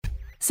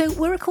So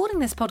we're recording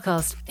this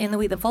podcast in the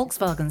week that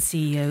Volkswagen's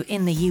CEO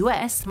in the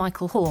US,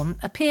 Michael Horn,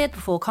 appeared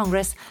before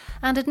Congress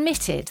and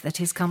admitted that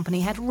his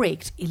company had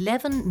rigged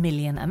 11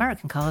 million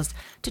American cars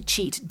to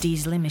cheat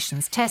diesel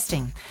emissions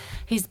testing.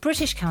 His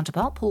British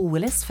counterpart, Paul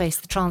Willis,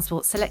 faced the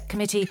Transport Select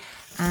Committee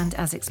and,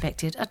 as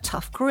expected, a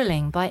tough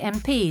grilling by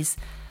MPs.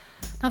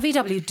 Now,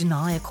 VW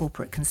deny a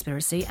corporate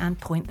conspiracy and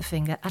point the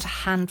finger at a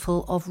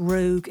handful of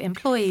rogue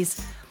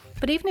employees.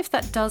 But even if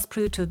that does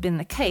prove to have been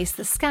the case,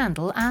 the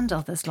scandal, and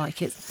others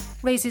like it,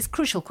 raises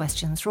crucial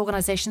questions for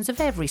organisations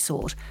of every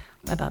sort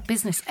about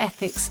business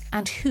ethics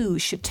and who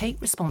should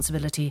take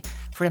responsibility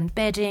for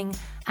embedding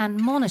and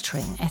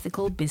monitoring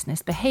ethical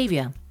business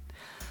behaviour.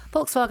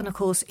 Volkswagen, of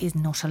course, is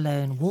not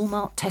alone.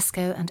 Walmart,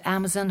 Tesco and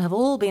Amazon have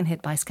all been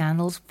hit by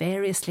scandals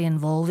variously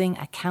involving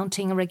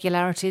accounting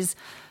irregularities,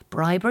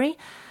 bribery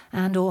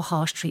and or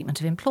harsh treatment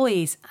of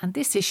employees. And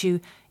this issue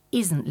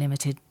isn't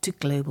limited to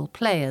global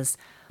players.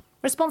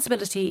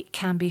 Responsibility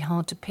can be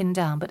hard to pin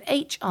down, but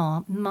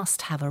HR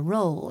must have a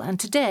role. And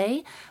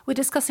today we're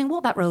discussing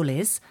what that role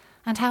is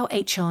and how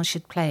HR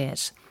should play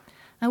it.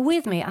 Now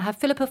with me, I have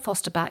Philippa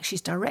Foster-Back. She's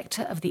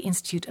Director of the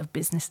Institute of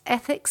Business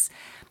Ethics.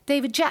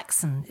 David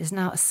Jackson is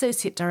now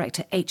Associate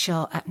Director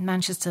HR at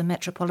Manchester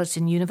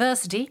Metropolitan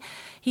University.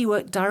 He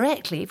worked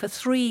directly for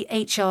 3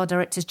 HR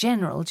Directors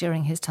General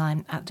during his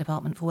time at the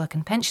Department for Work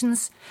and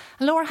Pensions.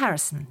 And Laura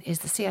Harrison is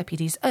the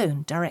CIPD's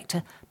own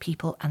Director,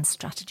 People and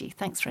Strategy.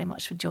 Thanks very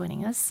much for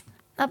joining us.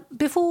 Now,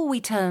 before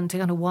we turn to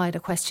kind of wider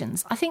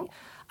questions, I think,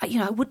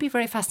 I would be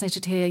very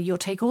fascinated to hear your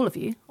take, all of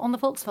you, on the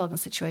Volkswagen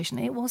situation.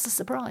 It was a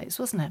surprise,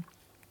 wasn't it?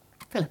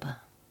 Philippa.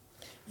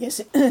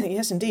 Yes,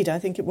 yes, indeed. I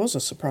think it was a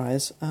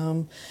surprise.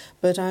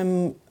 But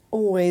I'm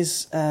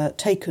always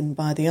taken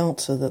by the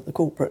answer that the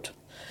corporate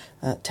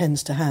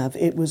tends to have.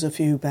 It was a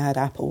few bad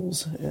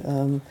apples.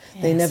 Yes.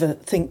 They never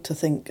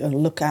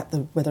look at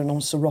whether or not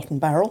it's a rotten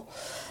barrel.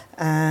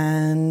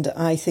 And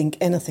I think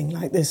anything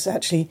like this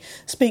actually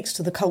speaks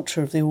to the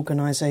culture of the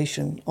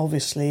organisation.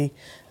 Obviously,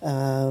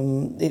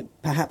 it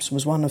perhaps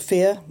was one of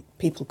fear.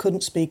 People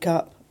couldn't speak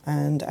up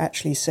and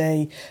actually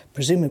say,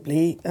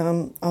 presumably,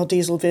 our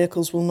diesel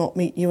vehicles will not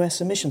meet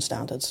US emission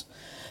standards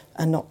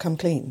and not come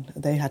clean.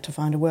 They had to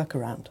find a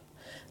workaround.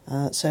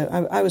 So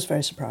I was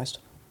very surprised.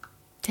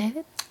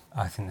 David?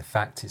 I think the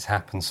fact it's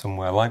happened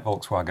somewhere like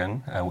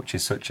Volkswagen, which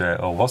is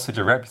was such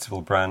a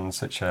reputable brand,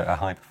 such a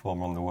high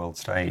performer on the world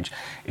stage,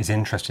 is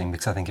interesting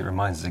because I think it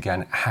reminds us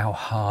again how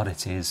hard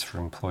it is for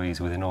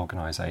employees within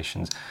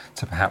organisations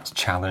to perhaps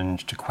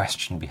challenge, to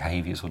question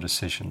behaviours or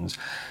decisions.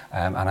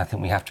 And I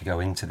think we have to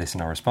go into this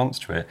in our response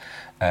to it,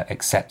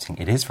 accepting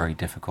it is very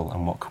difficult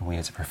and what can we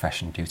as a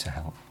profession do to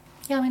help.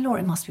 Yeah,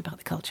 Laura, it must be about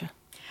the culture.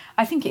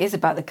 I think it is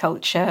about the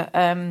culture,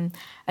 and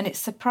it's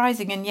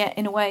surprising and yet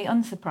in a way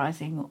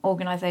unsurprising.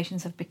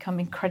 Organisations have become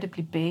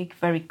incredibly big,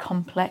 very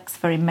complex,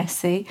 very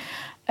messy,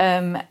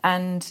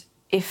 and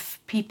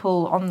if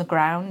people on the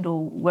ground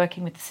or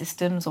working with the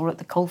systems or at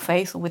the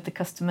coalface or with the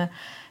customer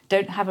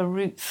don't have a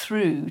route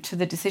through to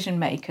the decision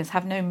makers,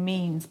 have no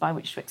means by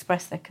which to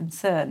express their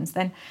concerns,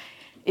 then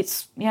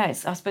it's I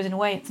suppose in a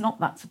way it's not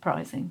that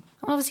surprising.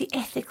 Obviously,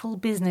 ethical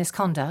business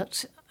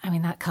conduct,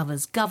 that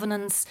covers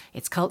governance,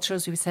 its culture,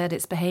 as we said,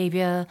 its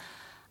behaviour.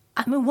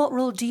 What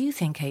role do you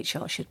think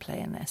HR should play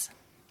in this?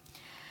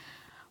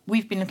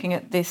 We've been looking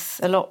at this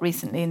a lot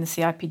recently in the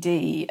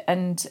CIPD,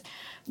 and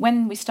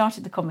when we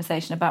started the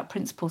conversation about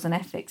principles and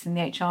ethics in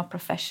the HR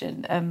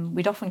profession,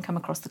 we'd often come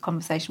across the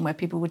conversation where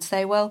people would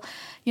say, well,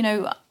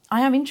 I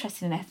am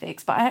interested in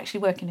ethics, but I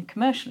actually work in a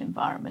commercial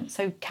environment,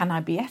 so can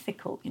I be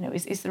ethical?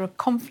 Is there a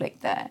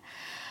conflict there?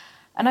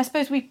 And I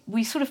suppose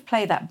we sort of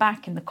play that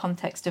back in the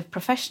context of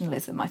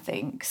professionalism, I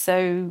think.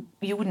 So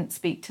you wouldn't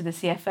speak to the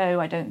CFO,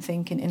 I don't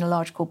think, in a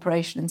large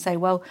corporation and say,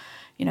 well,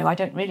 I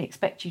don't really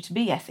expect you to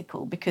be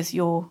ethical because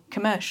you're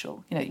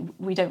commercial.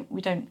 We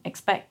don't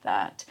expect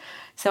that.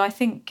 So I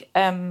think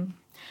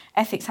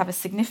ethics have a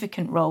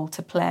significant role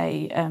to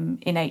play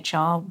in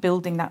HR,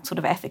 building that sort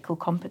of ethical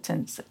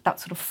competence, that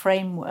sort of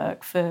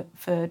framework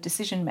for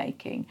decision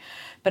making.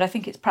 But I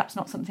think it's perhaps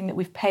not something that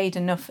we've paid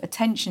enough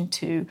attention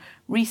to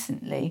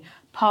recently,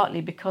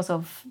 partly because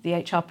of the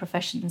HR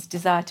profession's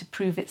desire to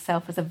prove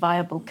itself as a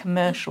viable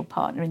commercial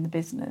partner in the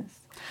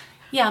business.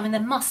 Yeah, there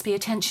must be a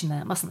tension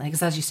there, mustn't there?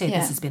 Because as you say,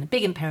 this has been a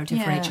big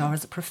imperative for HR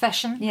as a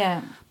profession.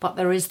 Yeah. But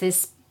there is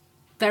this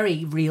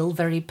very real,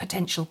 very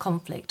potential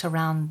conflict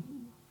around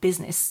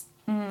business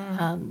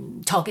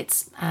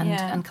targets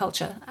and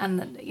culture.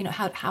 And,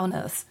 how on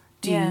earth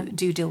do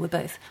you deal with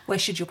both? Where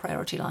should your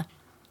priority lie?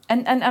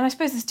 And I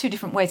suppose there's 2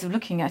 different ways of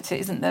looking at it,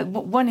 isn't there?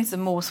 One is a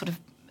more sort of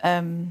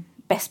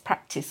best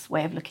practice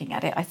way of looking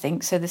at it, I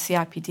think. So the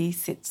CIPD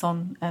sits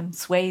on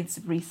swathes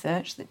of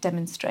research that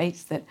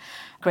demonstrates that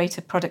greater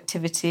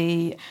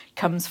productivity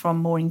comes from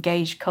more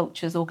engaged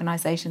cultures,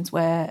 organisations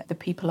where the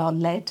people are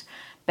led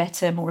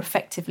better, more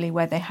effectively,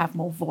 where they have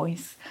more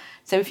voice.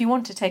 So if you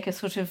want to take a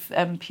sort of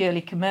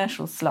purely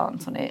commercial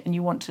slant on it and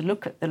you want to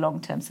look at the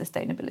long-term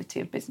sustainability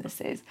of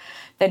businesses,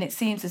 then it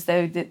seems as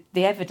though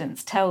the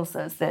evidence tells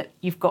us that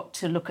you've got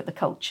to look at the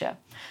culture.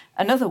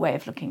 Another way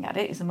of looking at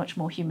it is a much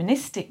more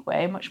humanistic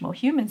way, a much more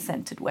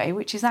human-centred way,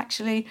 which is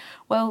actually,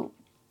 well,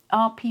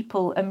 are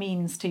people a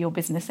means to your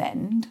business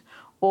end,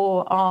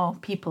 or are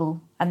people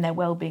and their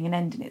well-being an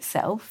end in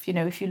itself? You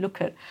know, if you look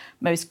at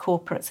most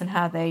corporates and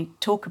how they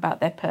talk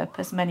about their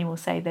purpose, many will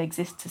say they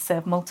exist to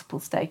serve multiple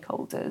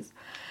stakeholders.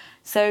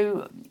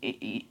 So,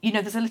 you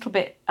know, there's a little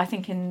bit, I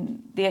think,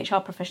 in the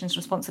HR profession's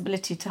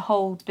responsibility to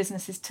hold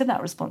businesses to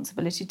that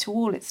responsibility to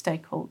all its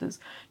stakeholders,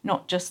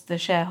 not just the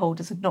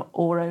shareholders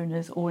or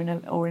owners, or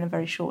in a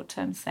very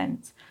short-term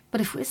sense. But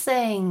if we're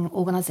saying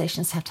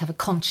organisations have to have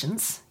a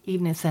conscience,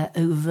 even if they're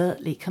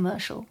overtly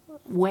commercial,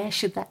 where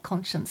should that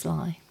conscience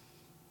lie?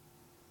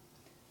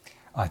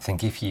 I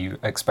think if you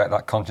expect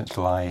that conscience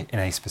to lie in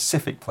a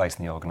specific place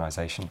in the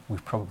organisation,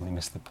 we've probably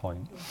missed the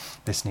point.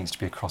 This needs to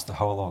be across the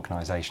whole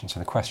organisation. So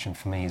the question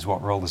for me is,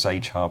 what role does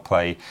HR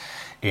play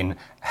in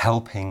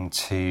helping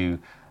to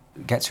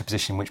get to a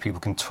position in which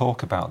people can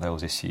talk about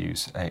those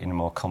issues in a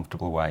more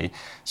comfortable way,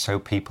 so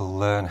people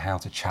learn how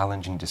to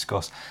challenge and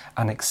discuss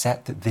and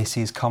accept that this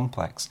is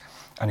complex.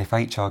 And if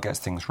HR gets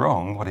things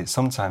wrong, what it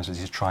sometimes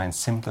does is try and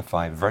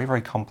simplify very,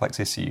 very complex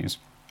issues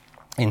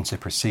into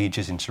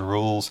procedures, into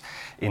rules,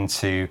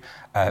 into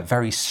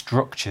very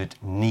structured,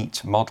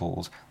 neat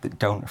models that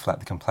don't reflect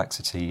the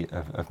complexity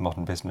of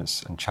modern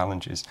business and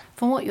challenges.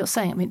 From what you're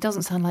saying, I mean, it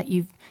doesn't sound like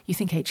you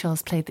think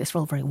HR's played this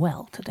role very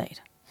well to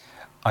date.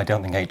 I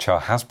don't think HR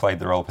has played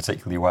the role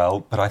particularly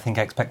well, but I think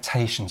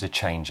expectations are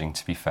changing,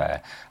 to be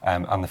fair,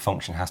 and the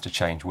function has to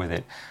change with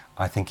it.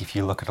 I think if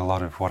you look at a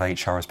lot of what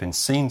HR has been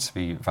seen to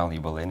be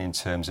valuable in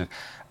terms of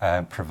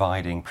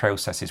providing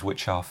processes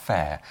which are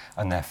fair,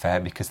 and they're fair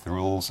because the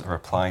rules are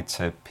applied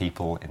to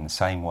people in the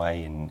same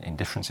way in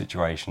different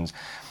situations.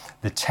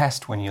 The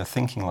test when you're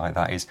thinking like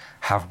that is,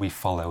 have we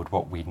followed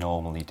what we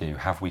normally do?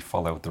 Have we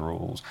followed the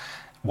rules?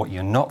 What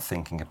you're not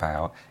thinking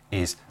about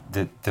is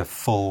the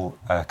full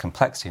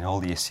complexity and all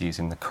the issues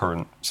in the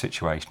current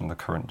situation, the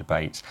current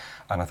debates.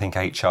 And I think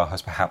HR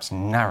has perhaps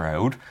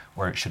narrowed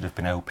where it should have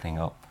been opening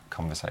up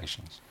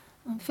conversations.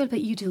 Philippa,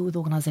 you deal with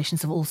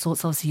organisations of all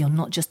sorts. Obviously, you're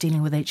not just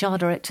dealing with HR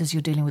directors,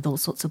 you're dealing with all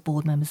sorts of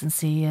board members and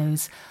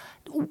CEOs.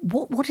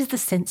 What is the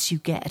sense you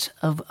get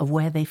of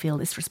where they feel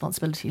this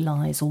responsibility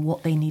lies, or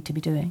what they need to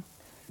be doing?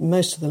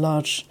 Most of the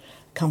large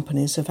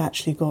companies have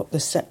actually got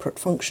this separate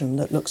function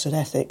that looks at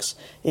ethics.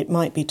 It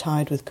might be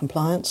tied with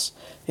compliance,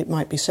 it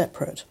might be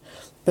separate.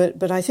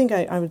 But I think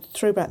I would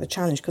throw back the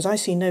challenge, because I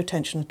see no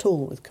tension at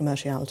all with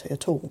commerciality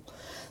at all.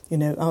 You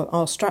know,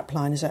 our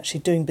strapline is actually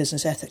doing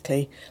business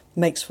ethically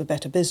makes for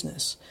better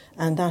business,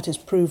 and that is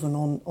proven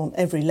on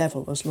every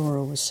level, as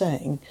Laura was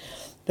saying.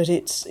 But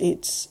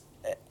it's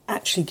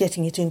actually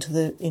getting it into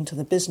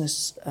the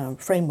business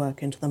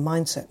framework, into the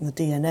mindset and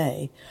the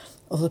DNA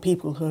of the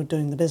people who are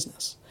doing the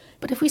business.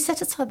 But if we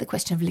set aside the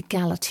question of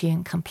legality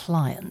and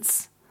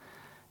compliance,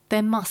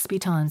 there must be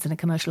times in a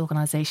commercial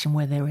organisation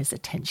where there is a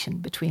tension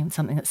between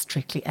something that's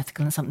strictly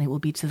ethical and something that will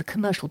be to the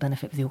commercial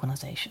benefit of the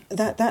organisation.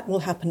 That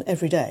will happen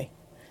every day,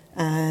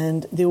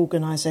 and the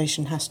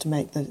organisation has to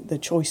make the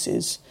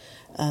choices.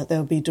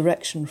 There'll be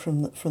direction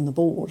from the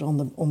board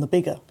on the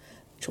bigger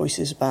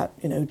choices about,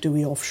 you know, do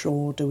we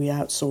offshore, do we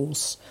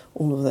outsource,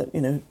 all of the, you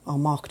know, our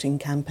marketing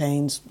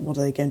campaigns, what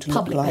are they going to look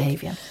like? Public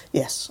behaviour.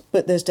 Yes,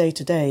 but there's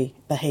day-to-day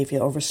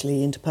behaviour,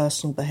 obviously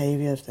interpersonal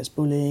behaviour, if there's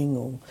bullying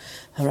or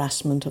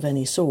harassment of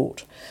any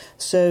sort.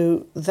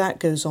 So that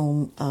goes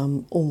on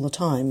all the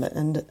time,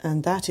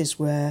 and that is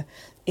where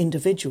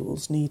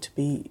individuals need to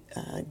be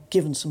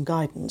given some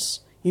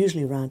guidance,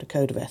 usually around a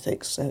code of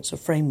ethics, so it's a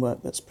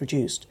framework that's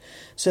produced,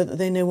 so that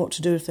they know what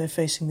to do if they're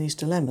facing these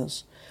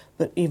dilemmas.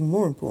 But even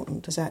more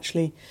important is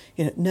actually,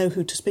 you know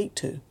who to speak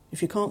to.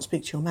 If you can't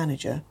speak to your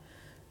manager,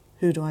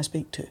 who do I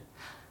speak to?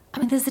 I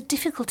mean, there's a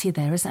difficulty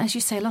there, as you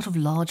say, a lot of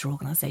larger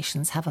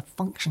organisations have a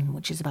function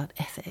which is about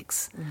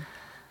ethics.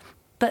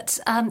 But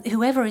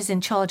whoever is in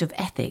charge of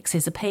ethics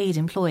is a paid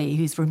employee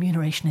whose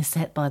remuneration is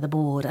set by the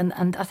board.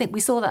 And I think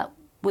we saw that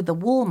with the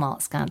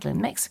Walmart scandal in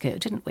Mexico,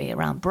 didn't we,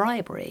 around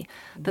bribery,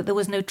 that there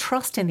was no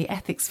trust in the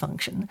ethics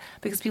function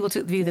because people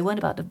took the view they weren't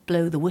about to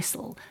blow the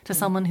whistle to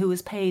someone who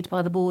was paid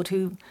by the board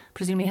who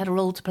presumably had a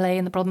role to play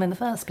in the problem in the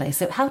first place.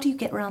 So how do you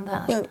get around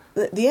that? Well,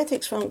 the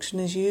ethics function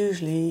is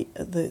usually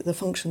the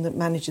function that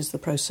manages the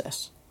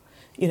process.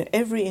 You know,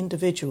 every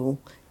individual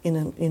in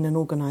an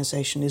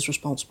organisation is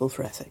responsible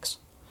for ethics,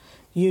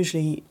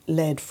 usually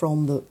led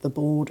from the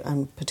board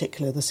and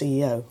particularly the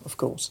CEO, of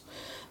course.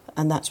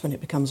 And that's when it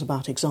becomes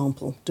about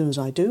example. Do as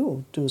I do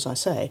or do as I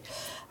say.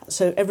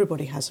 So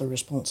everybody has a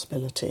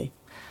responsibility.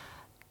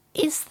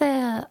 Is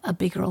there a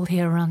big role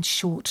here around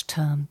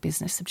short-term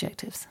business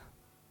objectives?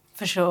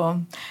 For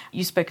sure.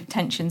 You spoke of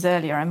tensions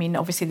earlier. I mean,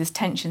 obviously there's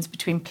tensions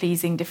between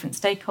pleasing different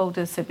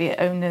stakeholders, so be it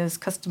owners,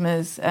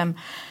 customers, and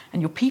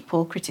your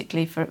people,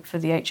 critically, for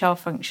the HR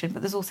function.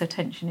 But there's also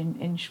tension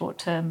in short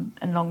term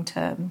and long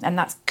term. And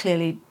that's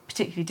clearly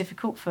particularly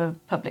difficult for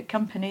public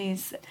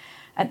companies.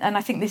 And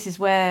I think this is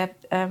where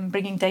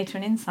bringing data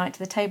and insight to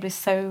the table is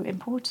so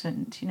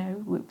important,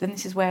 and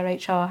this is where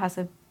HR has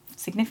a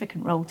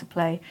significant role to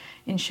play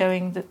in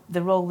showing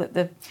the role that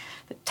the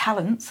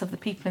talents of the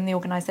people in the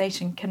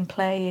organisation can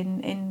play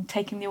in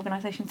taking the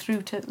organisation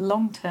through to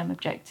long-term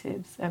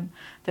objectives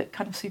that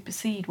kind of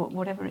supersede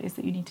whatever it is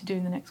that you need to do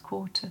in the next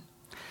quarter.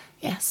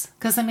 Yes,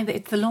 because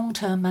it's the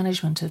long-term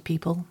management of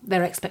people,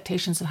 their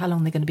expectations of how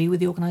long they're going to be with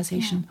the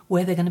organisation,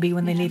 where they're going to be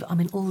when they leave.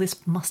 All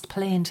this must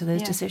play into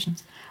those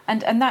decisions.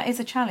 And that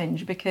is a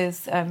challenge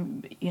because,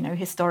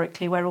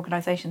 historically, where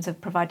organisations have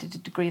provided a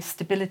degree of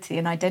stability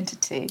and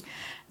identity,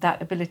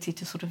 that ability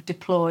to sort of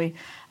deploy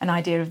an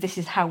idea of this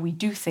is how we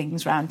do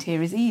things round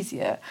here is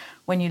easier.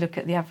 When you look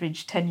at the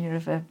average tenure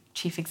of a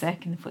chief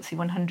exec in the FTSE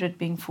 100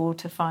 being 4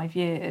 to 5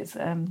 years,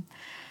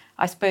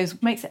 I suppose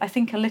makes it, I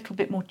think, a little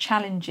bit more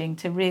challenging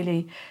to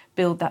really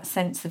build that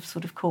sense of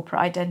sort of corporate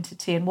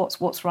identity and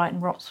what's right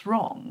and what's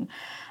wrong.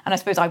 And I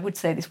suppose I would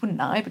say this, wouldn't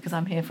I, because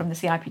I'm here from the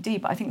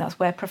CIPD, but I think that's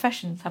where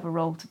professions have a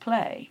role to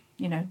play.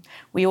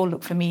 We all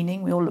look for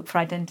meaning, we all look for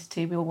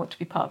identity, we all want to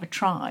be part of a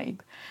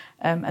tribe.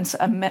 And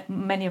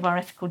many of our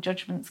ethical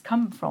judgments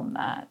come from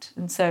that.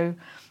 And so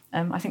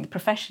I think the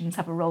professions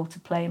have a role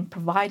to play in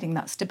providing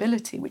that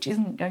stability, which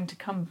isn't going to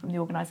come from the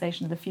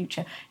organisation of the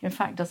future, in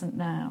fact doesn't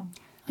now.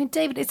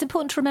 David, it's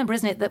important to remember,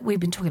 isn't it, that we've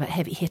been talking about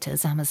heavy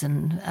hitters,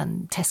 Amazon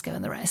and Tesco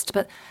and the rest,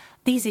 but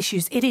these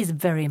issues, it is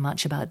very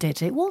much about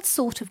day-to-day. What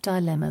sort of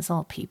dilemmas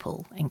are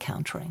people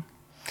encountering?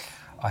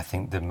 I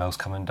think the most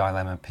common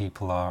dilemma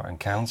people are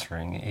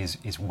encountering is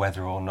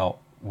whether or not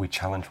we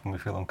challenge when we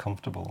feel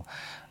uncomfortable.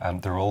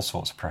 There are all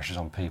sorts of pressures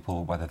on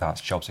people, whether that's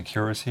job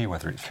security,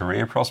 whether it's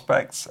career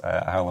prospects,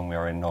 how long we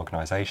are in an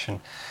organisation,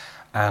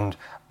 and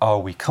are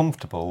we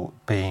comfortable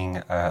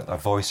being a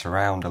voice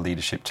around a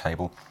leadership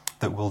table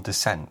that will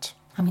dissent.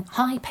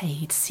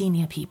 High-paid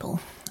senior people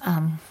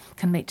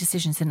can make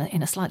decisions in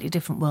a slightly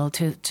different world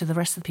to the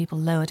rest of the people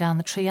lower down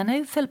the tree. I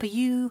know, Philippa,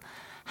 you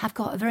have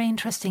got a very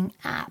interesting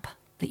app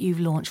that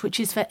you've launched, which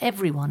is for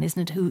everyone,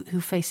 isn't it,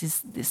 who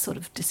faces this sort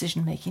of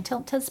decision-making.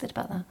 Tell us a bit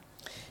about that.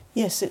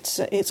 Yes,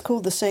 it's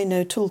called the Say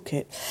No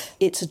Toolkit.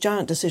 It's a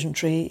giant decision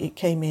tree. It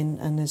came in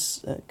and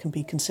can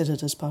be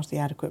considered as part of the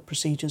adequate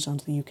procedures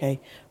under the UK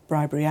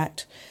Bribery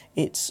Act.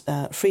 It's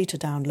free to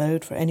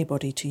download for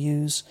anybody to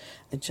use.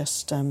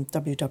 Just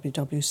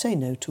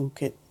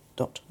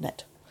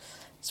www.saynotoolkit.net.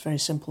 It's very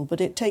simple,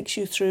 but it takes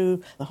you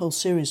through a whole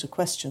series of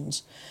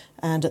questions,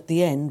 and at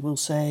the end we'll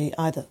say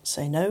either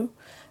say no,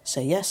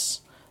 say yes,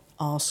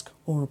 ask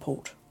or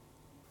report.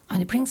 And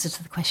it brings us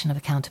to the question of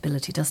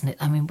accountability, doesn't it?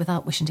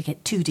 Without wishing to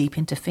get too deep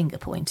into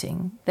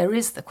finger-pointing, there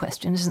is the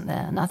question, isn't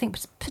there? And I think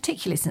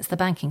particularly since the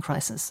banking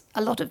crisis,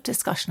 a lot of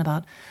discussion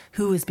about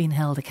who has been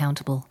held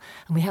accountable.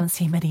 And we haven't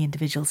seen many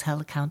individuals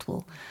held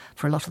accountable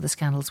for a lot of the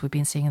scandals we've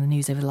been seeing in the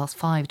news over the last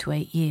 5 to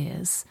 8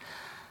 years.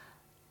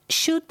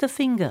 Should the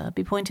finger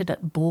be pointed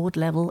at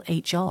board-level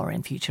HR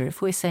in future?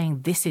 If we're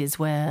saying this is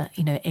where,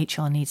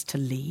 HR needs to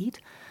lead,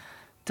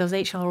 does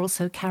HR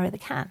also carry the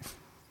can?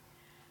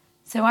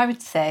 So I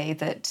would say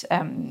that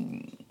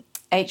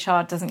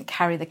HR doesn't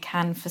carry the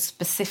can for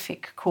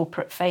specific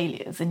corporate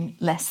failures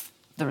unless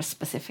there are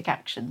specific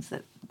actions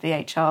that the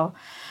HR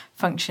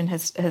function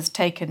has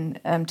taken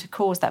to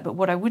cause that. But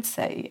what I would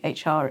say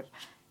HR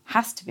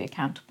has to be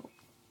accountable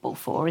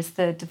for is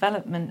the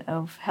development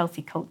of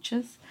healthy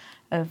cultures,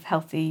 of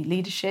healthy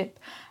leadership,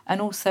 and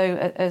also,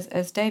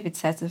 as David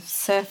says, of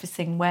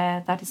surfacing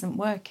where that isn't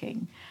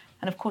working.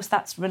 And of course,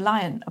 that's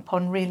reliant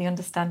upon really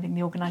understanding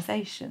the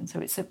organisation.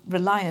 So it's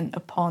reliant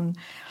upon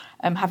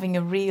having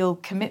a real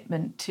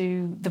commitment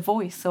to the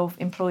voice of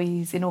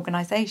employees in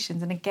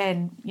organisations. And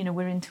again,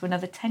 we're into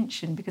another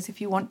tension, because if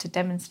you want to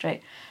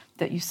demonstrate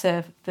that you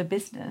serve the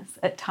business,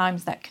 at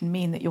times that can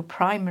mean that your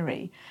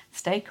primary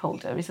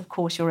stakeholder is, of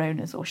course, your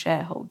owners or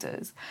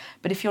shareholders.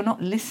 But if you're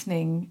not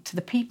listening to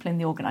the people in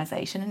the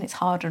organisation, and it's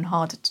harder and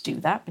harder to do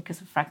that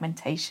because of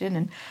fragmentation,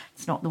 and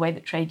it's not the way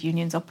that trade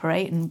unions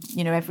operate, and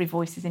every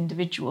voice is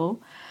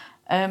individual,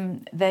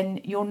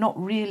 then you're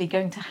not really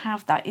going to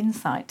have that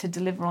insight to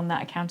deliver on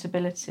that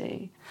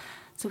accountability.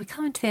 So we're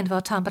coming to the end of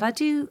our time, but I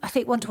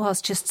think want to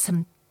ask just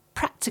some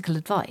practical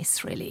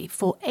advice, really,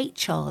 for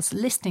HRs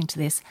listening to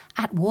this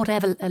at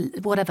whatever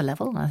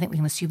level. And I think we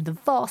can assume the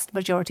vast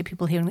majority of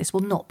people hearing this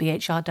will not be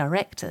HR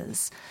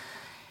directors.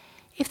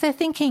 If they're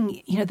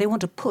thinking, they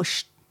want to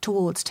push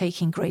towards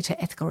taking greater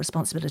ethical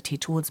responsibility,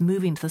 towards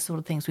moving to the sort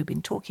of things we've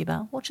been talking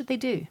about, what should they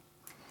do?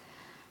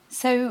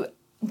 So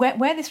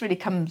where this really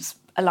comes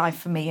alive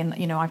for me, and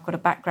I've got a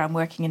background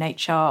working in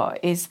HR,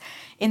 is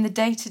in the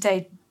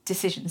day-to-day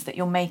decisions that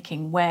you're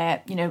making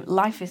where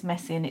life is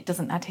messy and it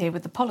doesn't adhere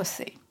with the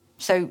policy.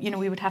 So,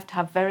 we would have to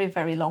have very,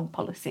 very long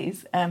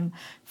policies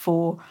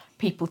for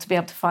people to be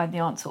able to find the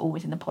answer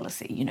always in the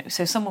policy.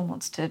 So someone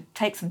wants to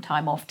take some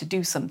time off to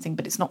do something,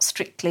 but it's not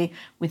strictly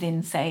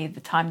within, say,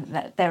 the time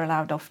that they're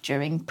allowed off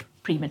during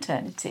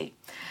pre-maternity.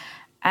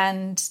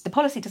 And the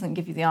policy doesn't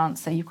give you the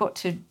answer. You've got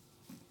to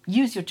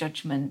use your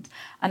judgment.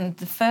 And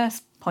the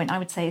first point I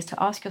would say is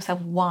to ask yourself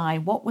why.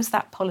 What was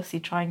that policy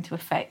trying to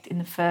affect in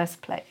the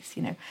first place?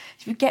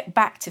 If you get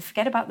back to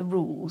forget about the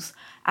rules,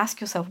 ask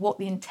yourself what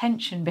the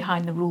intention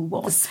behind the rule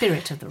was. The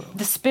spirit of the rule.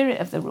 The spirit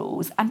of the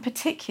rules. And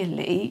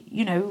particularly,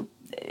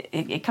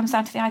 it comes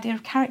down to the idea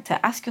of character.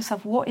 Ask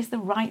yourself, what is the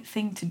right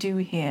thing to do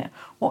here?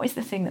 What is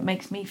the thing that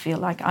makes me feel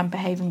like I'm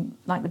behaving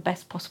like the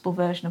best possible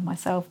version of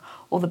myself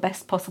or the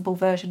best possible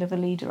version of a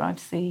leader I've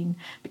seen?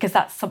 Because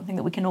that's something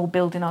that we can all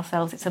build in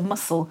ourselves. It's a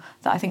muscle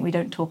that I think we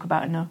don't talk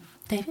about enough.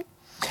 David?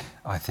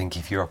 I think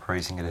if you're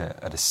operating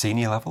at a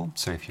senior level,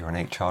 so if you're an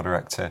HR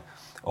director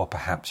or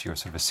perhaps you're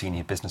sort of a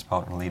senior business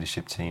partner and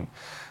leadership team,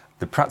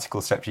 the practical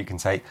steps you can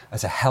take are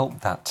to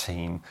help that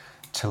team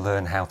to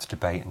learn how to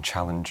debate and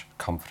challenge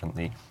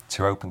confidently,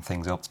 to open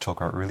things up, to talk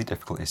about really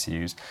difficult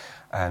issues,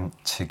 and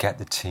to get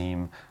the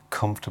team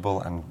comfortable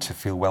and to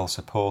feel well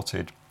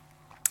supported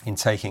in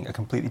taking a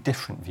completely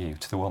different view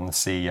to the one the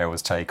CEO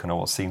has taken or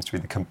what seems to be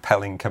the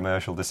compelling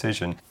commercial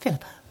decision.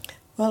 Philippa?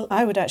 Well,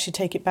 I would actually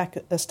take it back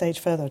a stage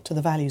further to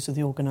the values of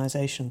the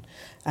organisation.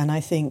 And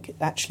I think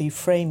actually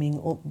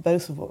framing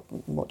both of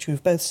what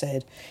you've both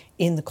said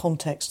in the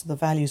context of the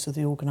values of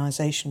the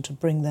organisation to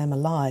bring them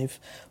alive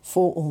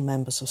for all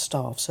members of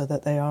staff so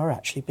that they are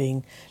actually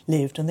being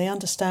lived and they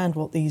understand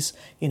what these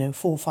 4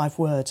 or 5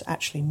 words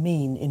actually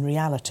mean in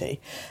reality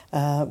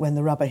when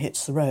the rubber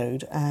hits the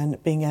road,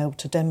 and being able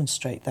to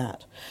demonstrate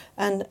that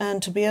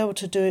and to be able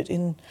to do it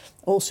in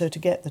also to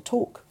get the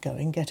talk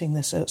going, getting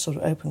this sort of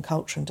open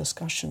culture and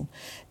discussion,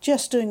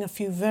 just doing a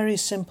few very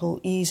simple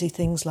easy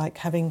things like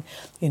having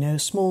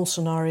small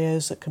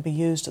scenarios that can be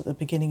used at the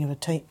beginning of a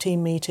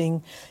team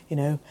meeting.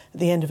 At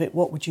the end of it,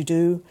 what would you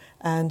do?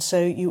 And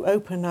so you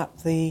open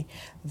up the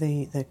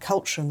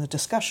culture and the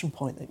discussion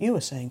point that you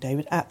were saying,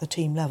 David, at the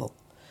team level.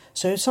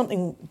 So if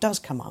something does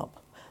come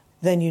up,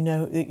 then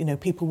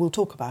people will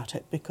talk about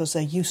it because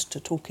they're used to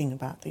talking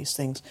about these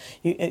things.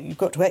 You've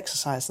got to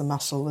exercise the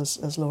muscle,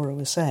 as Laura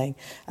was saying,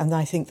 and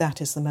I think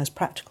that is the most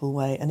practical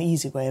way, an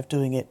easy way of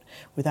doing it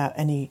without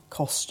any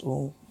cost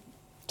or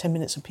 10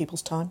 minutes of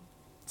people's time.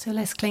 So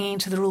less clinging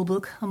to the rule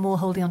book and more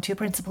holding on to your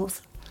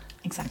principles.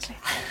 Exactly.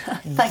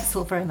 Thanks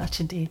all very much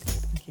indeed.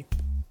 Thank you.